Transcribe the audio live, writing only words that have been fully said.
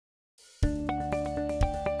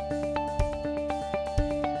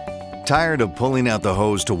Tired of pulling out the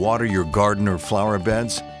hose to water your garden or flower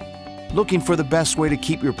beds? Looking for the best way to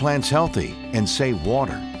keep your plants healthy and save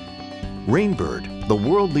water? Rainbird, the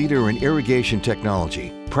world leader in irrigation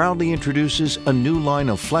technology, proudly introduces a new line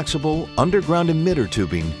of flexible, underground emitter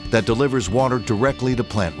tubing that delivers water directly to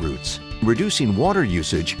plant roots, reducing water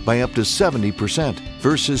usage by up to 70%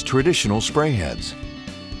 versus traditional spray heads.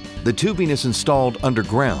 The tubing is installed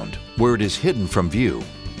underground, where it is hidden from view,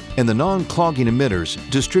 and the non-clogging emitters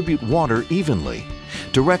distribute water evenly,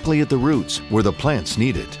 directly at the roots where the plants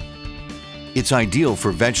need it. It's ideal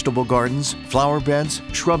for vegetable gardens, flower beds,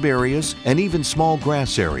 shrub areas, and even small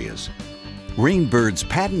grass areas. Rainbird's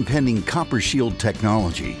patent-pending copper shield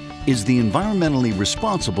technology is the environmentally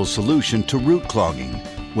responsible solution to root clogging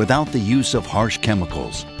without the use of harsh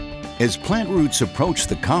chemicals. As plant roots approach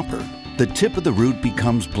the copper, the tip of the root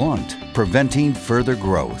becomes blunt, preventing further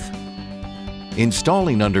growth.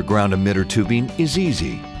 Installing underground emitter tubing is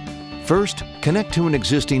easy. First, connect to an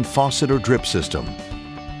existing faucet or drip system.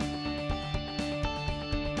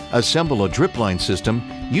 Assemble a drip line system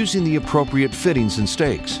using the appropriate fittings and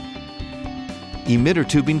stakes. Emitter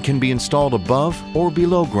tubing can be installed above or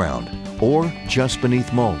below ground, or just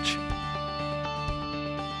beneath mulch.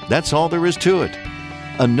 That's all there is to it.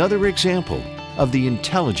 Another example of the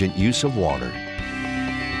intelligent use of water.